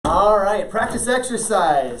right, practice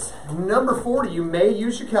exercise number 40. You may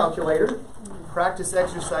use your calculator. Practice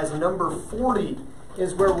exercise number 40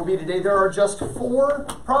 is where we'll be today. There are just 4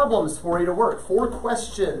 problems for you to work, 4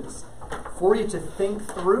 questions for you to think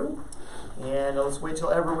through. And let's wait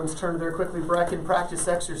till everyone's turned there quickly. Brecken, practice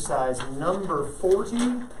exercise number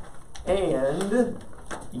 40. And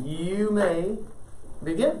you may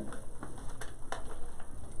begin.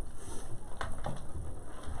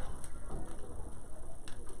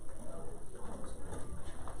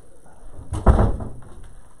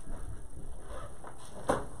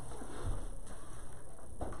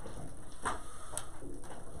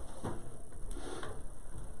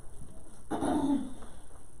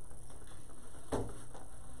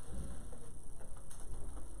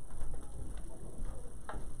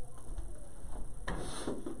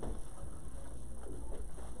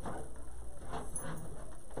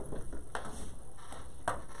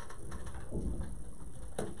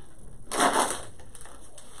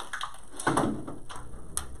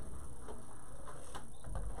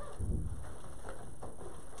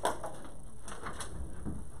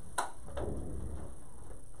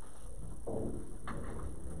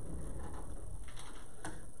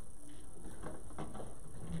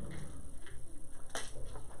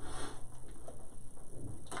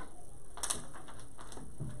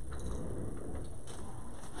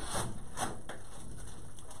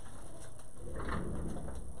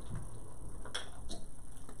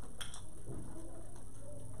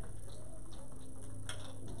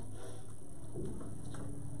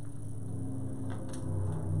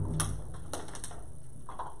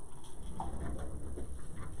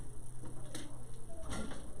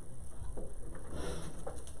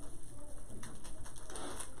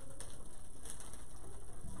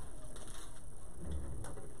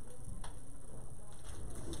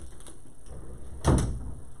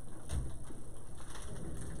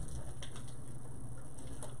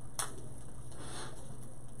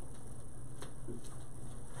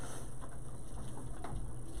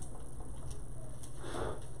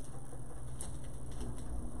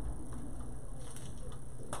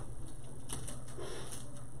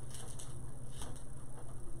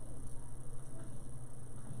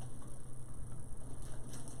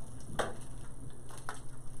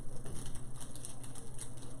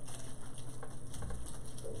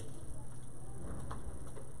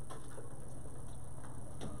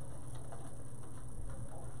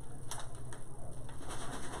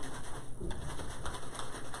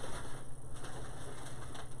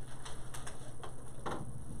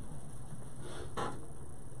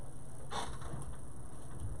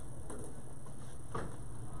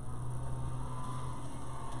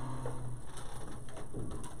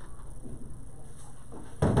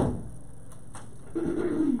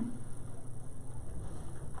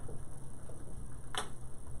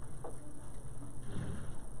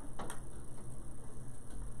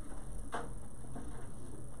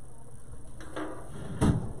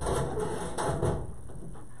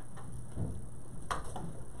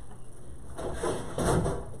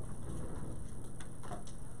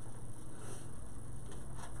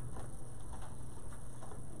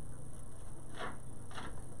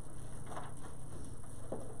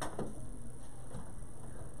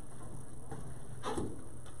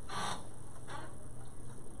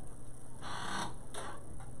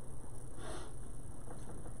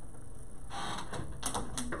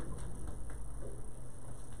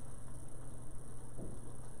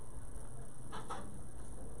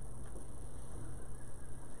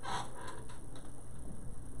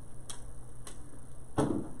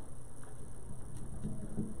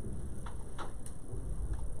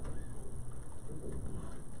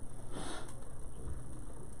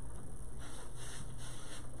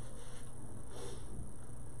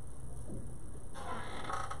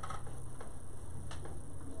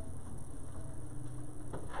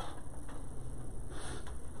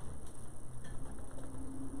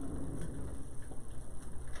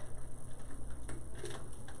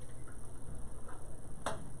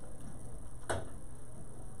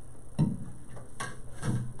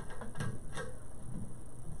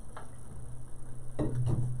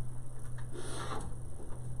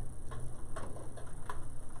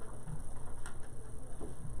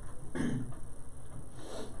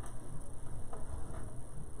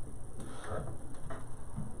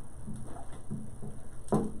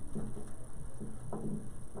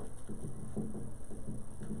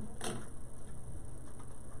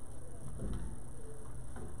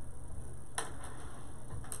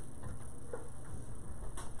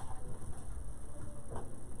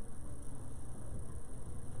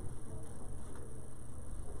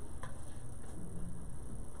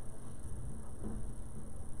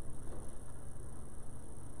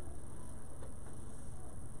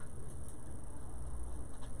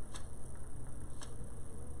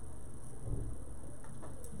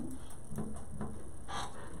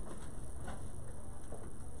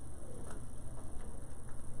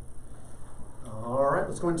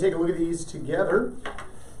 let's go and take a look at these together.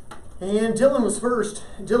 And Dylan was first.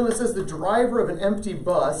 Dylan says the driver of an empty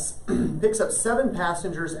bus picks up 7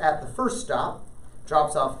 passengers at the first stop,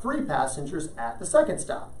 drops off 3 passengers at the second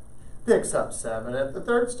stop, picks up 7 at the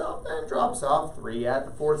third stop, and drops off 3 at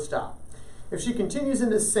the fourth stop. If she continues in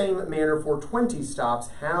the same manner for 20 stops,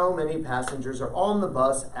 how many passengers are on the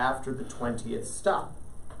bus after the 20th stop?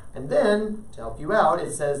 And then, to help you out,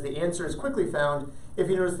 it says the answer is quickly found if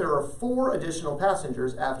you notice there are 4 additional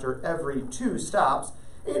passengers after every 2 stops,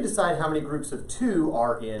 and you decide how many groups of 2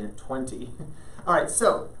 are in 20. All right,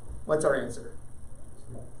 so what's our answer?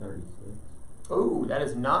 36. Oh, that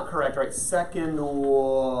is not correct. Right, second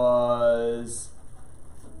was,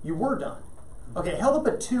 you were done. Okay, held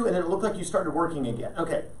up at 2, and then it looked like you started working again.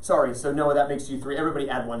 Okay, sorry, so Noah, that makes you 3. Everybody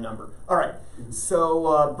add 1 number. All right,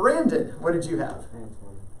 so Brandon, what did you have?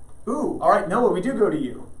 Ooh, all right, Noah, we do go to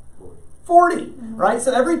you. 40, right?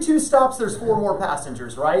 So every 2 stops, there's 4 more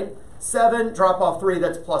passengers, right? 7, drop off 3,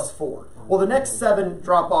 that's plus 4. Well, the next 7,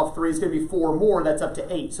 drop off 3 is going to be 4 more, that's up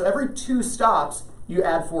to 8. So every 2 stops, you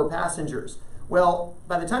add 4 passengers. Well,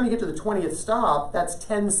 by the time you get to the 20th stop, that's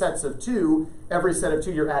 10 sets of 2. Every set of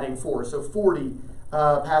 2, you're adding 4. So 40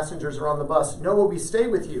 passengers are on the bus. Noah, we stay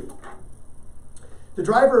with you. The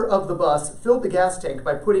driver of the bus filled the gas tank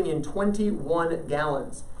by putting in 21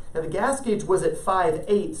 gallons. Now, the gas gauge was at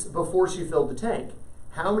 5/8 before she filled the tank.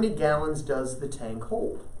 How many gallons does the tank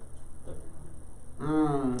hold?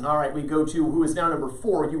 All right, we go to who is now number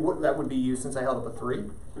 4. That would be you since I held up a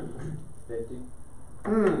 3. 50.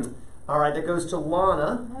 All right, that goes to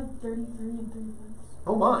Lana. I have 33 and 35.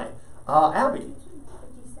 Oh my. Abby.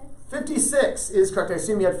 56 is correct. I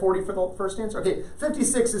assume you had 40 for the first answer? Okay,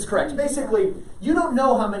 56 is correct. Basically, you don't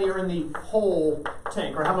know how many are in the whole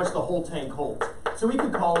tank or how much the whole tank holds. So we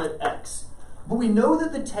could call it X. But we know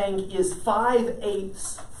that the tank is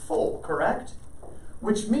 5/8 full, correct?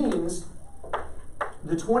 Which means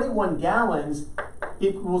the 21 gallons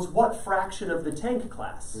equals what fraction of the tank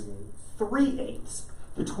class? 3/8.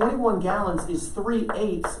 The 21 gallons is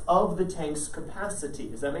 3/8 of the tank's capacity.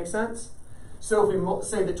 Does that make sense? So if we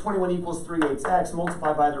say that 21 equals 3/8 X,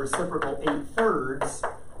 multiply by the reciprocal 8/3,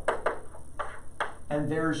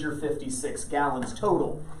 and there's your 56 gallons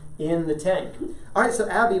total in the tank. All right, so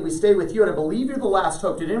Abby, we stay with you, and I believe you're the last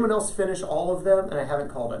hook. Did anyone else finish all of them? And I haven't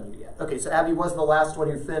called on you yet. Okay, so Abby was the last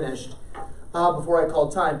one who finished before I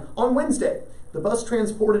called time. On Wednesday, the bus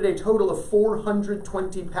transported a total of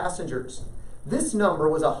 420 passengers. This number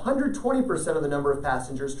was 120% of the number of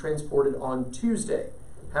passengers transported on Tuesday.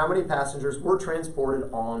 How many passengers were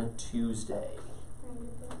transported on Tuesday?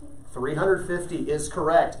 350 is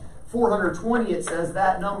correct. 420, it says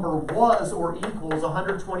that number was or equals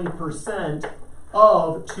 120%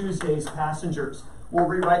 of Tuesday's passengers. We'll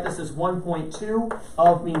rewrite this as 1.2.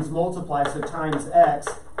 Of means multiply, so times X,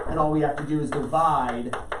 and all we have to do is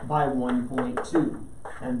divide by 1.2.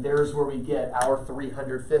 And there's where we get our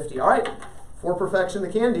 350. All right. For perfection, the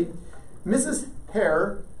candy. Mrs.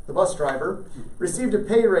 Hare, the bus driver, received a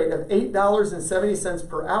pay rate of $8.70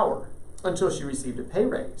 per hour until she received a pay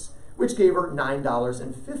raise, which gave her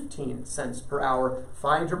 $9.15 per hour.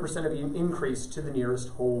 Find her percent of increase to the nearest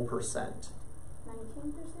whole percent.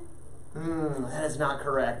 19%? That is not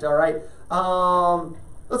correct. All right.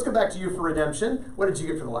 Let's go back to you for redemption. What did you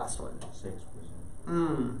get for the last one?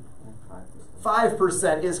 6%.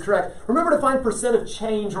 5% is correct. Remember to find percent of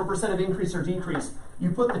change or percent of increase or decrease.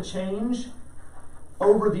 You put the change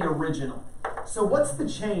over the original. So what's the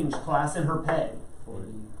change, class, in her pay?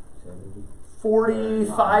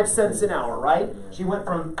 45 cents an hour, right? She went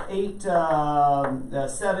from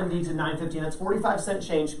 8.70 to 9.50. That's 45-cent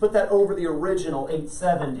change. Put that over the original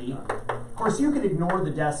 8.70. Of course, you could ignore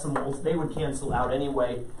the decimals. They would cancel out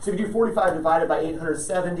anyway. So if you do 45 divided by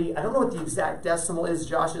 870, I don't know what the exact decimal is.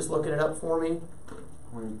 Josh is looking it up for me.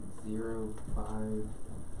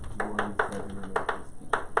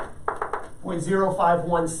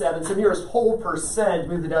 0.0517. So nearest whole percent,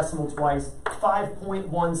 move the decimal twice,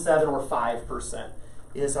 5.17 or 5%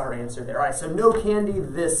 is our answer there. All right, so no candy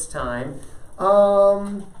this time.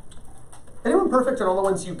 Anyone perfect on all the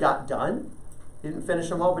ones you got done? You didn't finish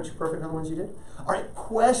them all, but you're perfect on the ones you did? All right,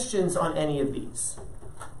 questions on any of these?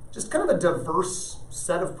 Just kind of a diverse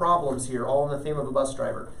set of problems here, all in the theme of a bus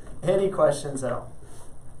driver. Any questions at all?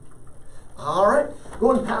 All right,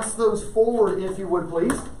 go and pass those forward if you would,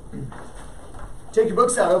 please. Take your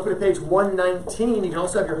books out, open to page 119. You can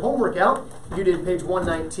also have your homework out. You did page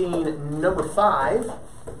 119, number 5.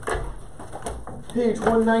 Page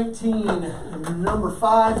 119, number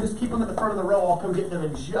 5. Just keep them at the front of the row. I'll come get them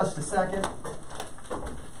in just a second.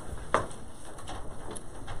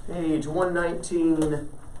 Page 119,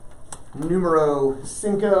 numero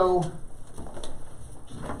cinco.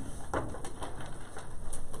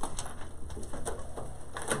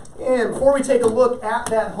 And before we take a look at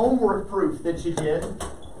that homework proof that you did,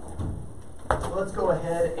 let's go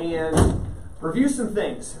ahead and review some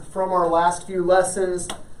things from our last few lessons.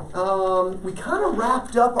 We kind of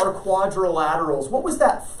wrapped up our quadrilaterals. What was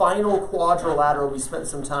that final quadrilateral we spent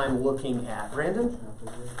some time looking at, Brandon?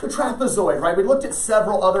 The trapezoid, right? We looked at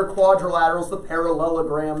several other quadrilaterals, the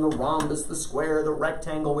parallelogram, the rhombus, the square, the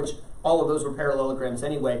rectangle, which all of those were parallelograms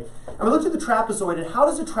anyway. And we looked at the trapezoid, and how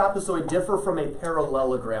does a trapezoid differ from a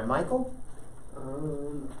parallelogram? Michael? A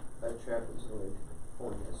trapezoid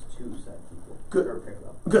only has two sides equal. Good. Or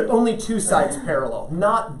parallel. Good. Only two sides parallel,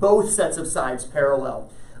 not both sets of sides parallel.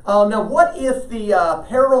 Now, what if the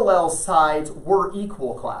parallel sides were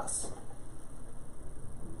equal, class?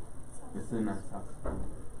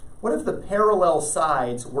 What if the parallel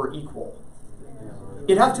sides were equal?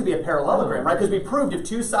 It'd have to be a parallelogram, right? Because we proved if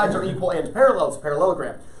two sides are equal and parallel, it's a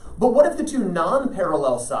parallelogram. But what if the two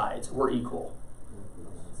non-parallel sides were equal?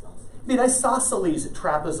 It'd be an isosceles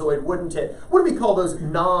trapezoid, wouldn't it? What do we call those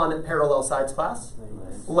non-parallel sides, class?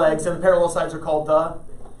 Legs. And the parallel sides are called the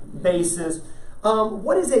bases.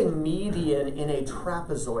 What is a median in a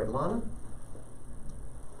trapezoid, Lana?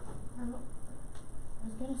 I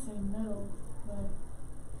was going to say middle, but...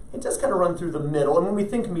 It does kind of run through the middle, and when we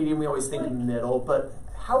think median, we always think middle, but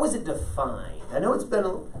how is it defined? I know it's been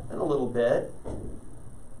a little bit.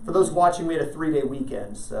 For those watching, we had a 3-day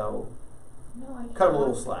weekend, so cut them a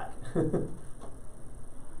little slack. I can't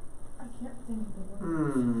think of the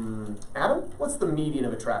word. Adam, what's the median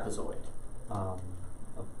of a trapezoid? A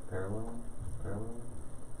parallel?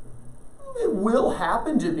 It will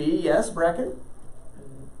happen to be, yes, Bracken?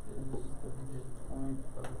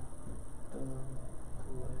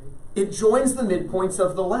 It joins the midpoints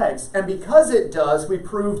of the legs. And because it does, we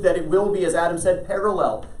proved that it will be, as Adam said,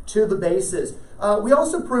 parallel to the bases. We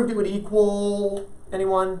also proved it would equal,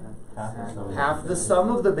 anyone? Half the sum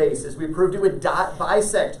of the bases. We proved it would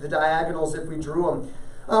bisect the diagonals if we drew them.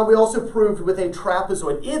 We also proved with a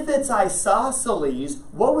trapezoid, if it's isosceles,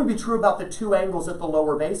 what would be true about the two angles at the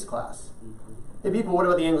lower base, class? If equal, what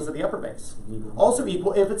about the angles at the upper base? Also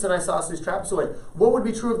equal if it's an isosceles trapezoid. What would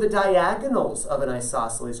be true of the diagonals of an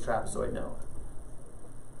isosceles trapezoid, Noah?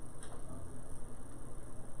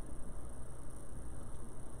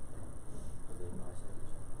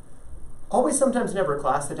 Always, sometimes, never,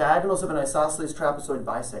 class. The diagonals of an isosceles trapezoid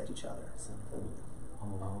bisect each other.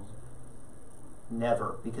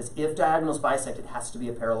 Never, because if diagonals bisect, it has to be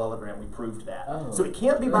a parallelogram. We proved that. Oh. So it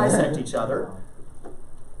can't be bisect each other.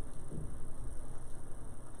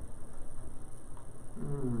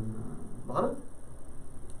 Lana?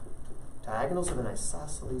 Diagonals of an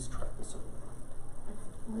isosceles trapezoid.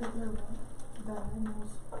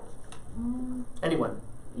 Anyone?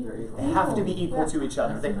 They have to be equal to each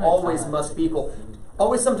other. They always must be equal.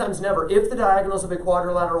 Always, sometimes, never. If the diagonals of a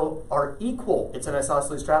quadrilateral are equal, it's an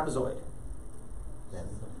isosceles trapezoid.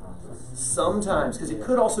 Sometimes, because it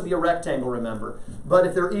could also be a rectangle, remember. But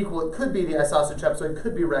if they're equal, it could be the isosceles trapezoid, it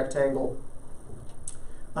could be rectangle.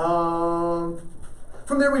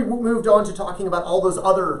 From there, we moved on to talking about all those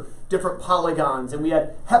other different polygons. And we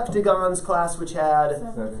had heptagons, class, which had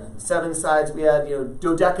 7 sides. We had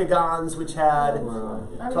dodecagons, which had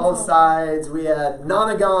 12 sides. We had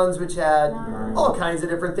nonagons, which had all kinds of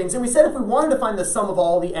different things. And we said if we wanted to find the sum of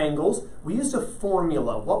all the angles, we used a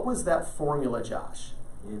formula. What was that formula, Josh?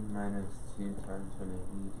 N minus 2 times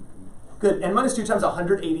 180 degrees. Good. N minus 2 times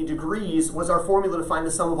 180 degrees was our formula to find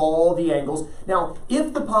the sum of all the angles. Now,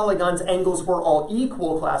 if the polygon's angles were all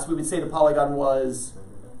equal, class, we would say the polygon was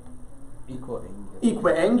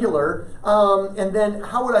equiangular. And then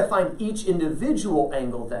how would I find each individual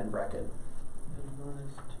angle then, Brecken?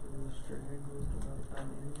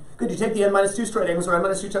 Good. You take the n minus 2 straight angles, or n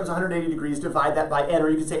minus 2 times 180 degrees, divide that by n, or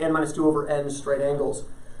you could say n minus 2 over n straight angles.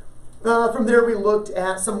 From there, we looked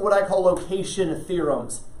at some what I call location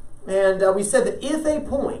theorems. And we said that if a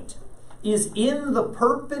point is in the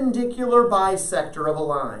perpendicular bisector of a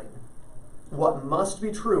line, what must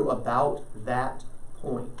be true about that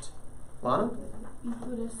point? Lana?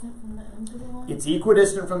 Equidistant from the ends of the line? It's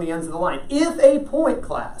equidistant from the ends of the line. If a point,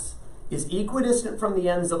 class, is equidistant from the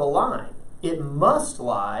ends of a line, it must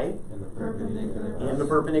lie in the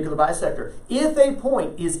perpendicular bisector. If a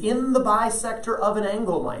point is in the bisector of an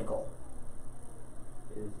angle, Michael,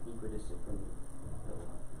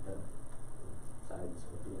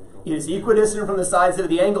 it is equidistant from the sides of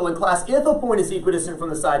the angle. In class, if a point is equidistant from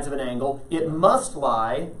the sides of an angle, it must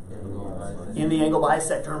lie in the angle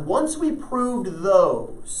bisector. And once we proved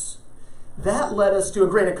those, That led us to, and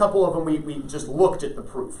granted, a couple of them we just looked at the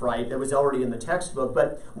proof, right? That was already in the textbook.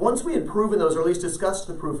 But once we had proven those, or at least discussed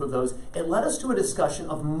the proof of those, it led us to a discussion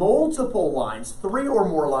of multiple lines, 3 or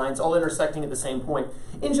more lines, all intersecting at the same point.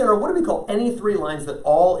 In general, what do we call any 3 lines that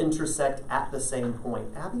all intersect at the same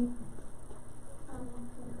point? Abby?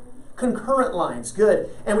 Concurrent lines, good.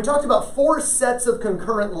 And we talked about 4 sets of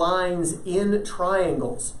concurrent lines in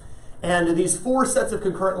triangles. And these 4 sets of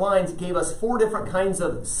concurrent lines gave us 4 different kinds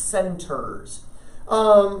of centers.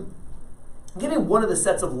 Give me one of the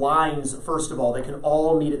sets of lines, first of all, that can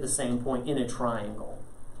all meet at the same point in a triangle.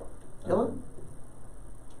 Dylan?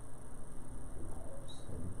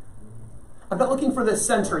 I'm not looking for the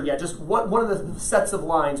center yet, just one of the sets of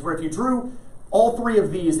lines where if you drew all 3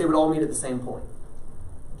 of these, they would all meet at the same point.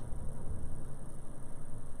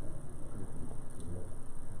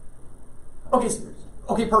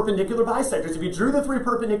 Okay, perpendicular bisectors. If you drew the 3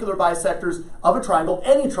 perpendicular bisectors of a triangle,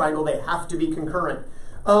 any triangle, they have to be concurrent.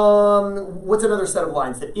 What's another set of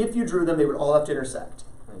lines that if you drew them, they would all have to intersect?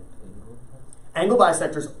 Angle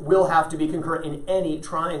bisectors will have to be concurrent in any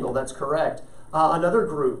triangle. That's correct. Another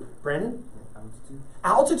group. Brandon?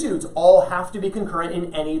 Altitudes all have to be concurrent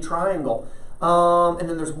in any triangle. And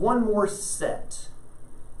then there's one more set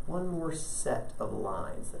of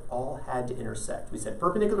lines that all had to intersect. We said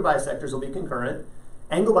perpendicular bisectors will be concurrent.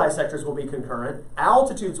 Angle bisectors will be concurrent.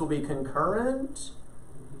 Altitudes will be concurrent.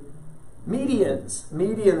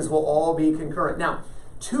 Medians will all be concurrent. Now,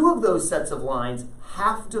 2 of those sets of lines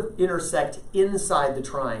have to intersect inside the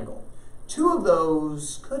triangle. 2 of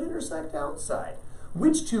those could intersect outside.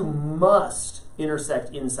 Which 2 must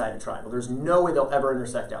intersect inside a triangle? There's no way they'll ever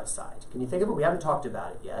intersect outside. Can you think of it? We haven't talked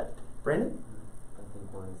about it yet. Brandon? I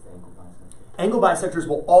think one is angle bisector. Angle bisectors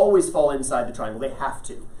will always fall inside the triangle. They have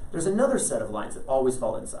to. There's another set of lines that always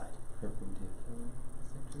fall inside. Perpendicular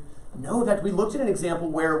bisectors? No, in fact, we looked at an example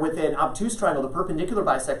where with an obtuse triangle, the perpendicular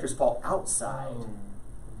bisectors fall outside.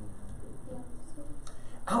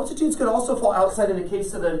 Altitudes could also fall outside in the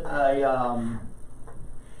case of a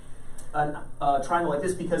triangle like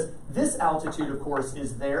this, because this altitude, of course,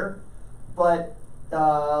 is there. But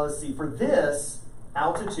let's see, for this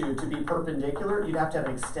altitude to be perpendicular, you'd have to have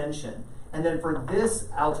an extension. And then for this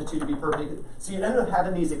altitude to be perpendicular, so you end up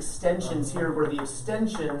having these extensions here where the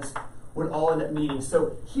extensions would all end up meeting.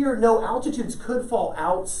 So here, no, altitudes could fall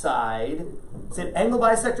outside. Said angle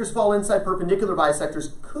bisectors fall inside, perpendicular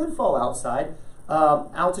bisectors could fall outside.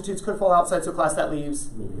 Altitudes could fall outside, so class, that leaves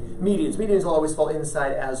medians. Medians will always fall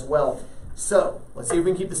inside as well. So let's see if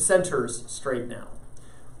we can keep the centers straight now.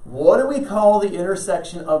 What do we call the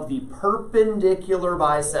intersection of the perpendicular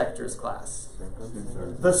bisectors, class?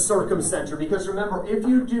 The circumcenter. Because remember, if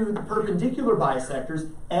you do the perpendicular bisectors,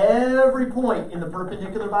 every point in the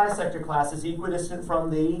perpendicular bisector class is equidistant from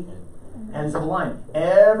the ends of the line.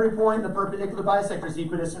 Every point in the perpendicular bisector is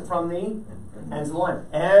equidistant from the ends of the line.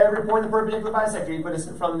 Every point in the perpendicular bisector is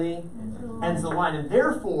equidistant from the ends of the line. And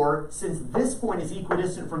therefore, since this point is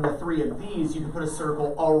equidistant from the 3 of these, you can put a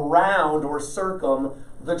circle around or circum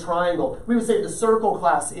the triangle. We would say the circle,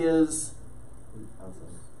 class, is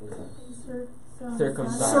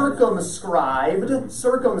circumscribed,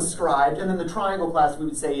 and then the triangle, class, we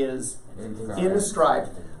would say is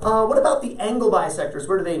inscribed. What about the angle bisectors?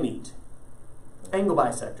 Where do they meet? Angle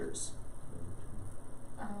bisectors.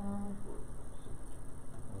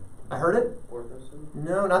 I heard it?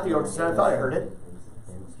 No, not the orthocenter. I thought I heard it.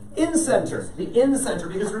 In-center. The in-center,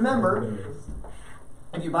 because remember,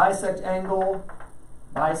 if you bisect angle,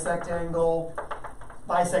 bisect angle,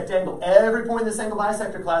 bisect angle, every point in this angle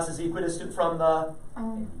bisector class is equidistant from the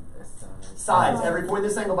sides. Every point in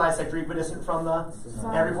this angle bisector equidistant from the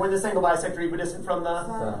every point in this angle bisector equidistant from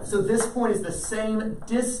the so this point is the same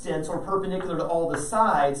distance or perpendicular to all the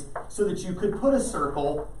sides, so that you could put a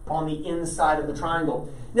circle on the inside of the triangle.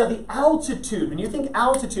 Now the altitude, when you think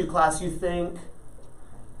altitude, class, you think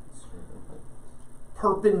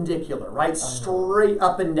perpendicular, right? Straight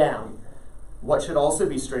up and down. What should also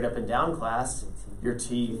be straight up and down, class? Your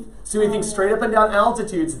teeth. So when you think straight up and down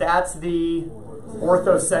altitudes, that's the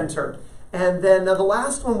orthocenter. And then the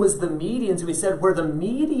last one was the medians. We said where the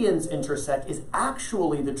medians intersect is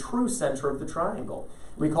actually the true center of the triangle.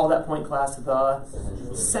 We call that point, class, the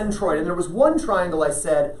centroid. And there was one triangle, I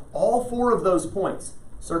said, all 4 of those points,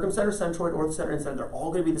 circumcenter, centroid, orthocenter, and center, they're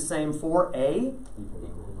all going to be the same for an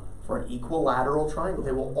equilateral triangle.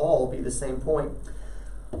 They will all be the same point.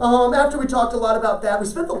 After we talked a lot about that, we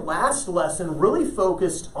spent the last lesson really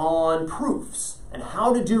focused on proofs and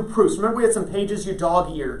how to do proofs. Remember, we had some pages you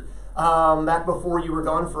dog-eared. back before you were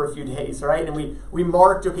gone for a few days, right? And we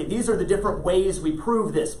marked, okay, these are the different ways we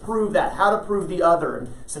prove this, prove that, how to prove the other,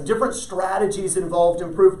 and some different strategies involved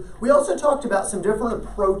in proof. We also talked about some different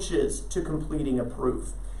approaches to completing a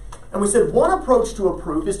proof. And we said one approach to a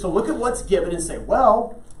proof is to look at what's given and say,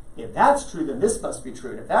 well, if that's true, then this must be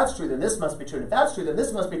true. And if that's true, then this must be true. And if that's true, then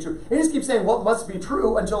this must be true. And you just keep saying what must be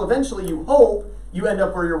true until eventually you hope you end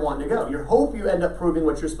up where you're wanting to go. You hope you end up proving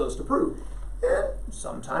what you're supposed to prove. And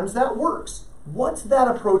sometimes that works. What's that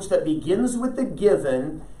approach that begins with the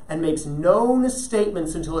given and makes known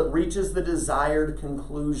statements until it reaches the desired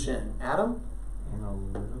conclusion? Adam?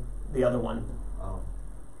 Analytic. The other one.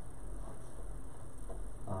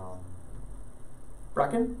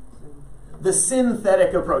 Bracken? The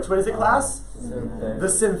synthetic approach. What is it, class? Synthetic. The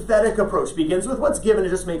synthetic approach begins with what's given and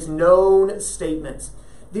just makes known statements.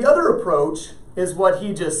 The other approach is what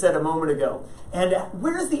he just said a moment ago. And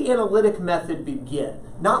where does the analytic method begin?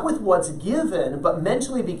 Not with what's given, but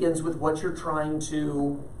mentally begins with what you're trying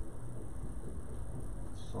to...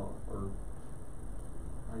 Solve, or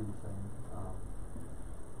how are you saying?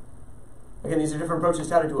 Again, these are different approaches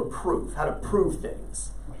to how to do a proof, how to prove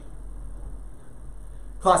things.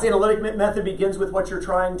 Class, analytic method begins with what you're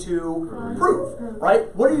trying to prove,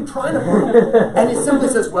 right? What are you trying to prove? And it simply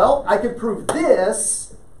says, well, I could prove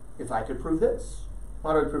this if I could prove this.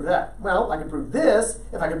 How do I prove that? Well, I could prove this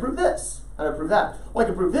if I could prove this. How do I prove that? Well, I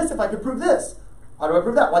could prove this if I could prove this. How do I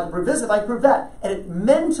prove that? Well, I can prove this if I could prove that. And it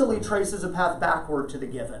mentally traces a path backward to the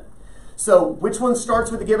given. So, which one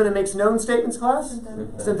starts with the given and makes known statements, class?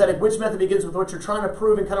 Synthetic. Which method begins with what you're trying to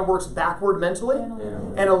prove and kind of works backward mentally?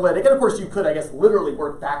 Analytic. And of course, you could, I guess, literally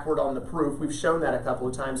work backward on the proof. We've shown that a couple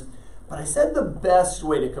of times. But I said the best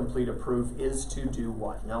way to complete a proof is to do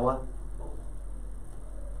what, Noah?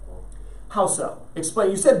 How so?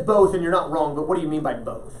 Explain. You said both and you're not wrong, but what do you mean by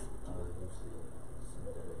both?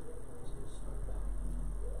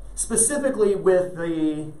 Specifically with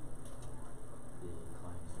the...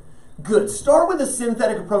 Good. Start with a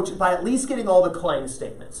synthetic approach by at least getting all the claim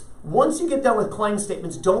statements. Once you get done with claim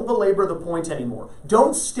statements, don't belabor the point anymore.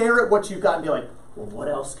 Don't stare at what you've got and be like, well, what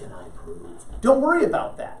else can I prove? Don't worry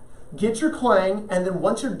about that. Get your clang, and then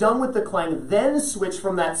once you're done with the clang, then switch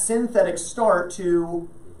from that synthetic start to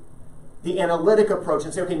the analytic approach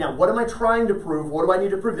and say, okay, now what am I trying to prove? What do I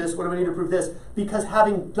need to prove this? What do I need to prove this? Because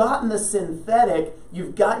having gotten the synthetic,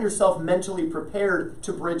 you've got yourself mentally prepared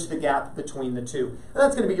to bridge the gap between the two. And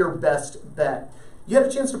that's going to be your best bet. You have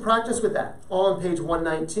a chance to practice with that on page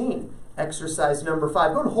 119, exercise number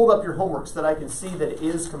 5. Go and hold up your homework so that I can see that it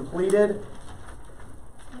is completed.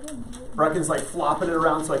 Brecken's like flopping it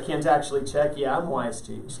around so I can't actually check. Yeah, I'm wise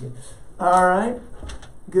too. All right.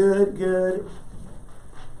 Good, good.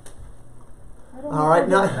 All right,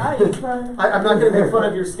 now I'm not going to make fun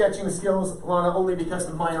of your sketching skills, Lana, only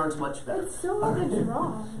because mine aren't much better. It's so hard to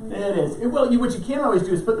draw. It is. Well, what you can always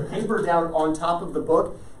do is put the paper down on top of the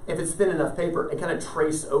book if it's thin enough paper and kind of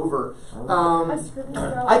trace over.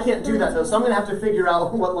 I can't do that though, so I'm going to have to figure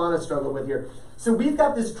out what Lana struggled with here. So we've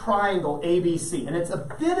got this triangle ABC, and it's a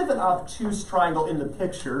bit of an obtuse triangle in the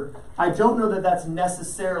picture. I don't know that that's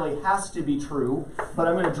necessarily has to be true, but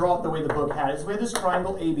I'm going to draw it the way the book had it. So we have this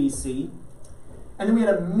triangle ABC. And then we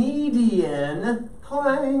had a median,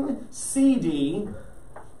 clang, CD.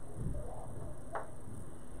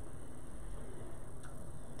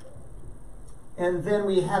 And then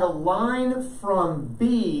we had a line from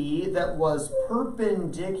B that was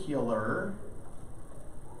perpendicular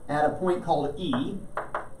at a point called E.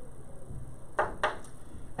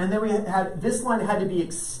 And then we had, this line had to be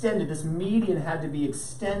extended, this median had to be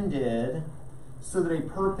extended so that a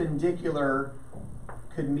perpendicular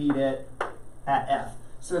could meet it at F.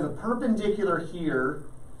 So we have a perpendicular here,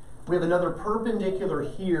 we have another perpendicular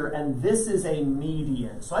here, and this is a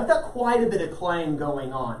median. So I've got quite a bit of clang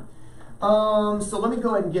going on. So let me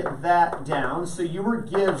go ahead and get that down. So you were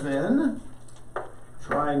given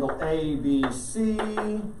triangle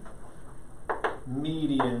ABC,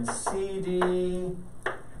 median CD,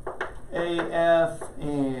 AF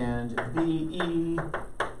and BE,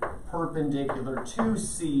 perpendicular to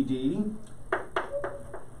CD.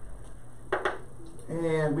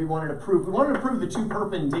 And we wanted to prove the two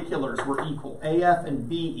perpendiculars were equal. AF and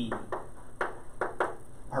BE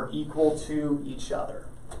are equal to each other.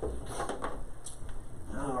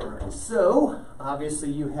 All right, so obviously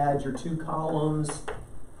you had your two columns,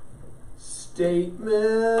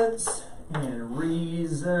 statements and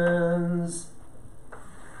reasons.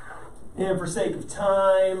 And for sake of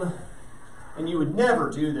time, and you would never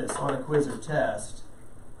do this on a quiz or test,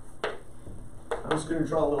 I'm just going to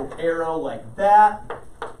draw a little arrow like that.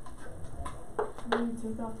 Can you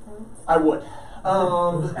take off points? I would.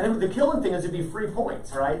 And the killing thing is it'd be free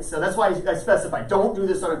points, right? So that's why I specify, don't do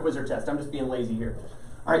this on a quiz or test. I'm just being lazy here.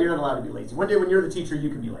 All right, you're not allowed to be lazy. One day when you're the teacher, you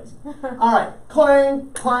can be lazy. All right,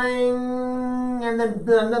 clang, clang, and then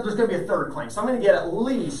there's going to be a third clang. So I'm going to get at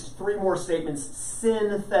least 3 more statements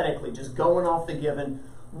synthetically, just going off the given.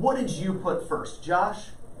 What did you put first, Josh?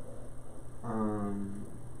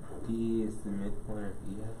 D is the midpoint of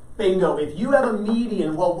EF. Bingo. If you have a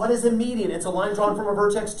median, well, what is a median? It's a line drawn from a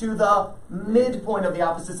vertex to the midpoint of the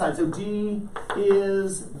opposite side. So D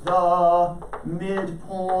is the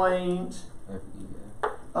midpoint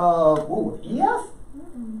of EF?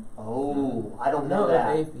 Oh, I don't know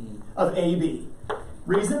that. AB. Of AB.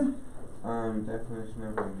 Reason? Definition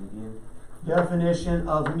of a median. Definition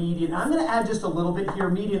of median. I'm going to add just a little bit here.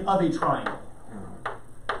 Median of a triangle.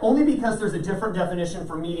 Only because there's a different definition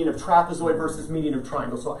for median of trapezoid versus median of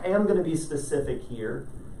triangle. So I am going to be specific here.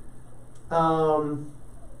 Now,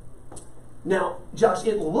 Josh,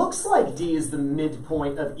 it looks like D is the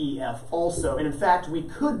midpoint of EF also. And in fact, we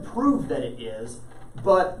could prove that it is.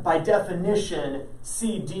 But by definition,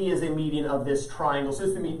 CD is a median of this triangle. So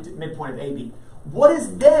it's the midpoint of AB. What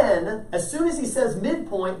is then, as soon as he says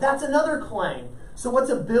midpoint, that's another clang. So what's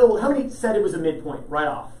a build? How many said it was a midpoint right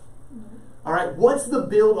off? All right, what's the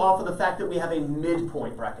build off of the fact that we have a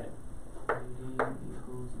midpoint bracket? AD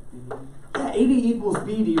equals B. Yeah, AD equals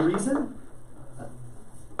BD. Reason?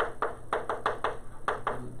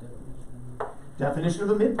 Definition of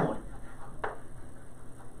a midpoint.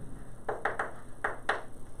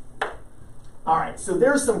 All right, so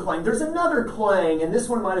there's some clang. There's another clang, and this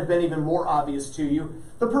one might have been even more obvious to you.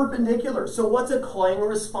 The perpendicular. So what's a clang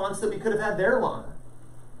response that we could have had there, Lana?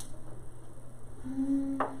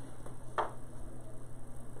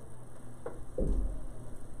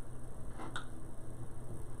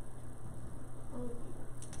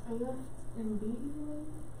 AF and B?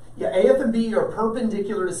 Yeah, AF and B are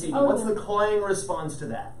perpendicular to CD. Oh, What's yeah. the clang response to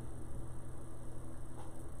that?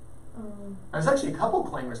 There's actually a couple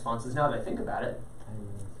clang responses now that I think about it.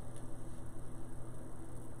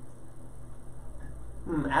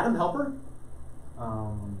 Adam, helper?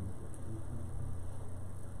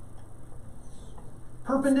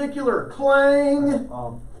 Perpendicular, clang.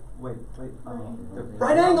 Wait.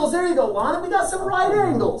 Right angles, there you go, Lana. We got some right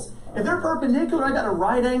angles. If they're perpendicular, I got a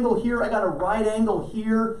right angle here, I got a right angle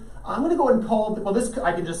here. I'm going to go ahead and call, well, this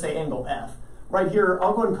I can just say angle F. Right here,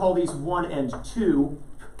 I'll go ahead and call these 1 and 2.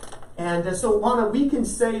 And so, Lana, we can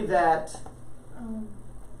say that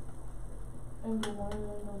Angle 1 and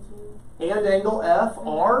angle 2. and angle F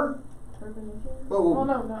are, Perpendicular? Whoa, whoa. Well,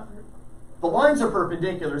 no, not the lines are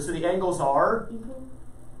perpendicular, so the angles are, equal.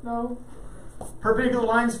 No, perpendicular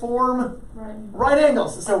lines form right. right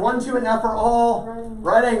angles. So 1, 2, and F are all Right angles.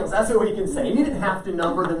 right angles. That's what we can say. And you didn't have to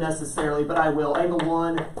number them necessarily, but I will. Angle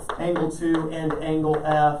 1, angle 2, and angle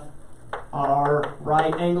F are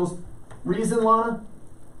right angles. Reason, Lana?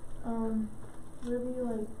 Really,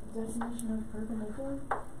 like, definition of perpendicular?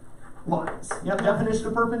 Lines. Yep, definition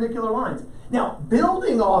of perpendicular lines. Now,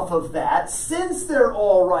 building off of that, since they're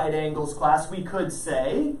all right angles, class, we could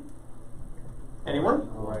say, anyone?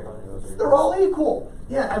 They're all equal.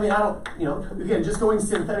 Yeah, I mean, I don't, again, just going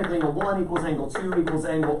synthetically, angle 1 equals angle 2 equals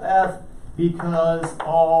angle F, because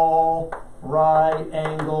all right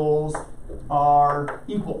angles are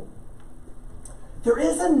equal. There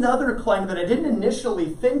is another clang that I didn't initially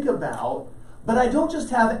think about, but I don't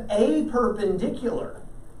just have a perpendicular,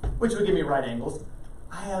 which would give me right angles.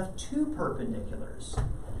 I have 2 perpendiculars.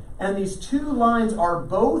 And these 2 lines are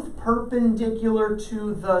both perpendicular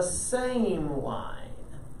to the same line.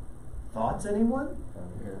 Thoughts, anyone?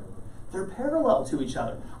 They're parallel to each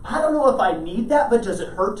other. I don't know if I need that, but does it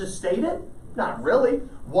hurt to state it? Not really.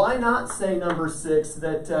 Why not say, number 6,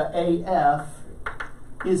 that AF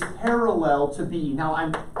is parallel to B? Now,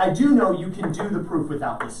 I do know you can do the proof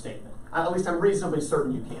without this statement. At least I'm reasonably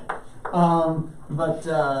certain you can. But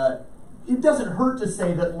it doesn't hurt to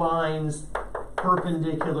say that lines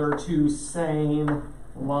perpendicular to same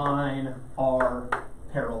line are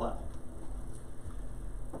parallel.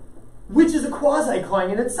 Which is a quasi-clang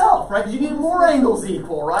in itself, right? Because you need more angles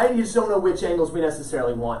equal, right? You just don't know which angles we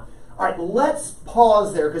necessarily want. All right, let's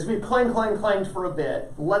pause there because we've clanged for a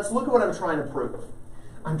bit. Let's look at what I'm trying to prove.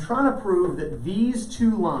 I'm trying to prove that these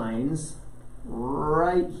 2 lines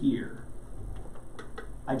right here,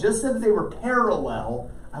 I just said that they were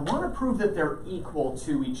parallel. I want to prove that they're equal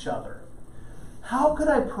to each other. How could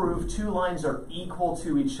I prove 2 lines are equal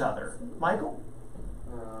to each other? Michael?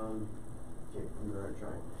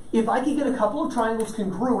 If I could get a couple of triangles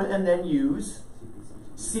congruent and then use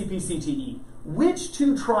CPCTE, which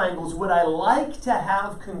 2 triangles would I like to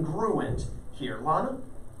have congruent here? Lana?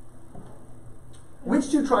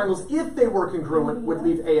 Which two triangles, if they were congruent, would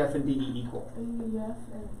leave AF and BE equal? ADF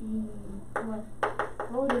and what?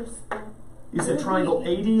 Oh, there's You said triangle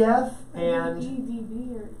ADF and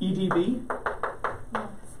EDB or EDB? yeah.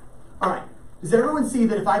 All right. Does everyone see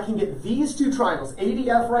that if I can get these two triangles,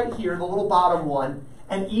 ADF right here, the little bottom one,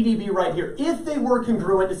 and EDB right here, if they were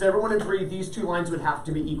congruent, does everyone agree these two lines would have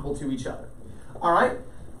to be equal to each other? All right?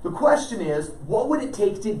 The question is, what would it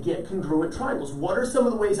take to get congruent triangles? What are some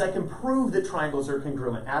of the ways I can prove that triangles are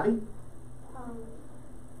congruent? Abby?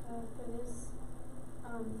 For this,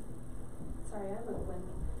 sorry, I wrote blank.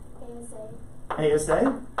 ASA,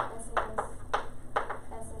 ASA? SAS,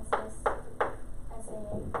 SSS,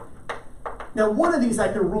 SAA. Now, one of these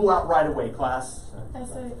I can rule out right away, class.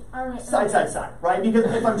 Alright. Side, side, side, right? Because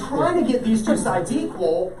if I'm trying to get these two sides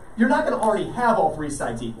equal, you're not going to already have all three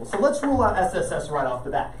sides equal. So let's rule out SSS right off the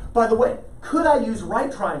bat. By the way, could I use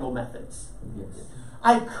right triangle methods? Yes.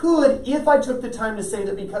 I could if I took the time to say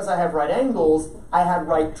that because I have right angles, I had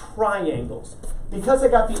right triangles. Because I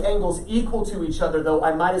got the angles equal to each other, though,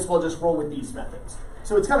 I might as well just roll with these methods.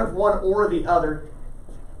 So it's kind of one or the other.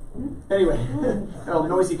 Anyway, oh,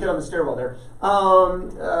 noisy kid on the stairwell there.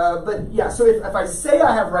 But yeah, so if I say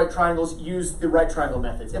I have right triangles, use the right triangle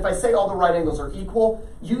methods. If I say all the right angles are equal,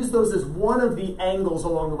 use those as one of the angles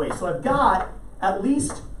along the way. So I've got at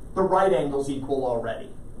least the right angles equal already.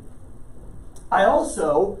 I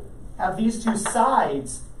also have these two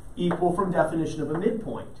sides equal from definition of a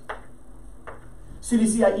midpoint. So you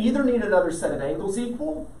see, I either need another set of angles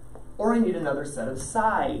equal, or I need another set of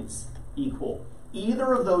sides equal.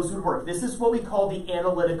 Either of those would work. This is what we call the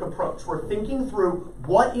analytic approach. We're thinking through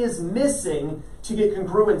what is missing to get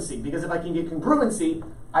congruency. Because if I can get congruency,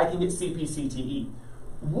 I can get CPCTE.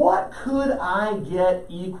 What could I get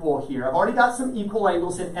equal here? I've already got some equal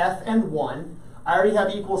angles in F and 1. I already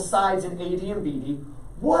have equal sides in AD and BD.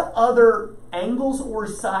 What other angles or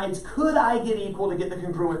sides could I get equal to get the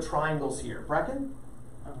congruent triangles here? Brecken?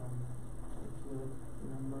 If you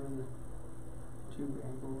remember the two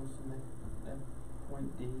angles in that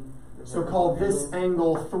point D. the So vertical call this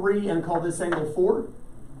angle, angle 3 and call this angle 4?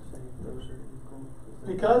 say those are equal.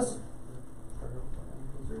 Because? The vertical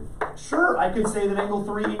angles are Sure, I could say that angle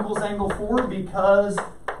 3 equals angle 4 because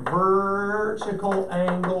vertical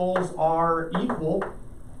angles are equal.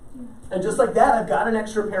 And just like that, I've got an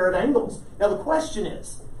extra pair of angles. Now the question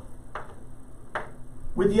is,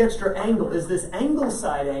 with the extra angle, is this angle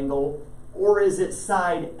side angle or is it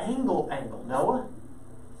side angle angle? Noah?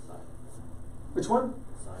 Side. Which one?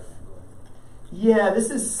 Side angle. Yeah, this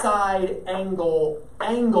is side angle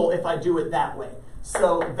angle if I do it that way.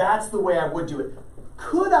 So that's the way I would do it.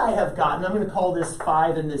 Could I have gotten, I'm going to call this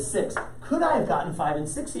 5 and this 6. Could I have gotten 5 and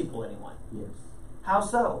 6 equal anyone? yes. How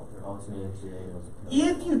so? They're alternating two angles.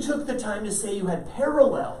 If you took the time to say you had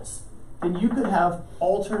parallels, then you could have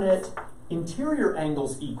alternate interior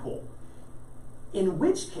angles equal. In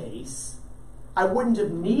which case, I wouldn't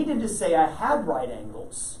have needed to say I had right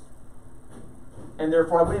angles. And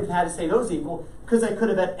therefore, I wouldn't have had to say those equal, because I could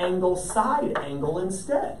have had angle side angle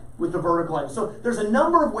instead with the vertical angle. So there's a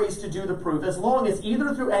number of ways to do the proof, as long as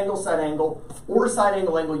either through angle side angle or side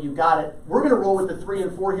angle angle, you got it. We're going to roll with the 3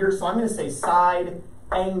 and 4 here, so I'm going to say side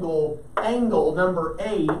angle angle number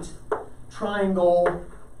 8, triangle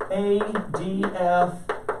ADF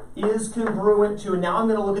is congruent to, and now I'm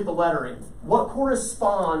going to look at the lettering. What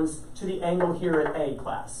corresponds to the angle here at A,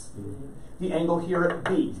 class? The angle here at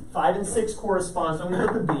B. 5 and 6 corresponds, so I'm going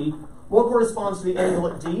to put the B. What corresponds to the angle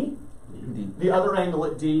at D? D. The other angle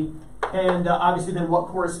at D. And obviously then what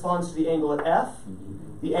corresponds to the angle at F?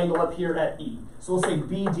 The angle up here at E. So we'll say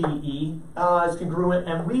BDE is congruent,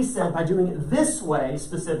 and we said by doing it this way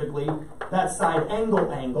specifically, that side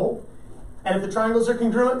angle angle. And if the triangles are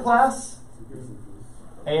congruent, class,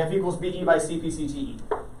 AF equals BE by CPCTE.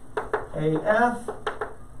 AF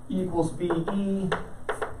equals BE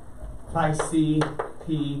by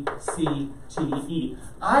CPCTE.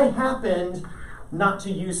 I happened not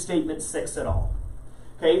to use statement 6 at all.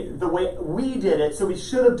 Okay, the way we did it, so we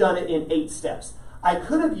should have done it in 8 steps. I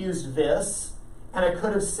could have used this, and I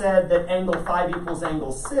could have said that angle 5 equals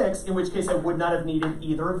angle 6, in which case I would not have needed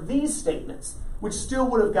either of these statements, which still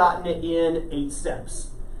would have gotten it in 8 steps.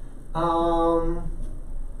 I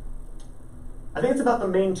think it's about the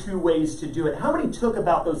main 2 ways to do it. How many took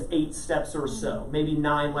about those 8 steps or so? Maybe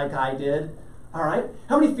 9 like I did. All right.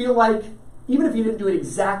 How many feel like, even if you didn't do it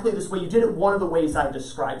exactly this way, you did it one of the ways I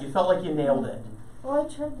described? You felt like you nailed it. Well, I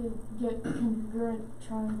tried to get congruent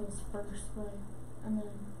triangles first, but and then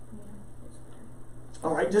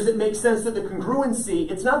All right. Does it make sense that the congruency,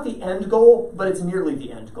 it's not the end goal, but it's nearly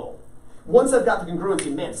the end goal? once I've got the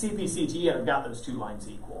congruency, man, CPCT, and I've got those two lines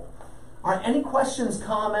equal. All right, any questions,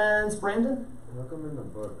 comments, Brandon? How come in the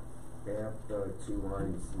book they have the two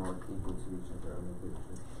lines marked equal to each other on the picture?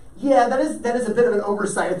 Yeah, that is a bit of an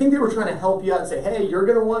oversight. I think they were trying to help you out and say, hey, you're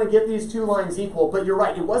going to want to get these two lines equal. But you're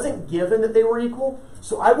right, it wasn't given that they were equal.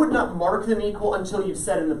 So I would not mark them equal until you've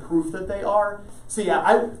said in the proof that they are. So yeah,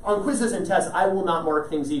 on quizzes and tests, I will not mark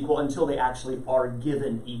things equal until they actually are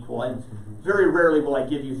given equal. And very rarely will I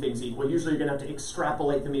give you things equal. Usually you're going to have to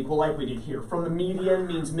extrapolate them equal like we did here. From the median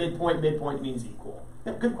means midpoint, midpoint means equal.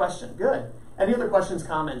 Yeah, good question, good. Any other questions,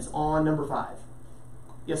 comments on number 5?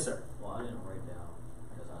 Yes, sir. Well, I didn't write down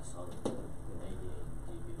because I saw the 88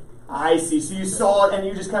 dB. I see. So you saw it and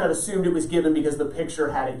you just kind of assumed it was given because the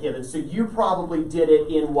picture had it given. So you probably did it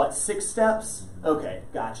in what, 6 steps? Okay,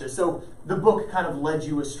 gotcha. So the book kind of led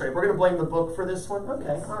you astray. We're going to blame the book for this one?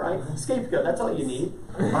 Okay, all right. Scapegoat, that's all you need.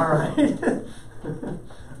 All right.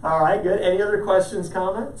 All right, good. Any other questions,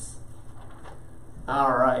 comments?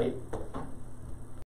 All right.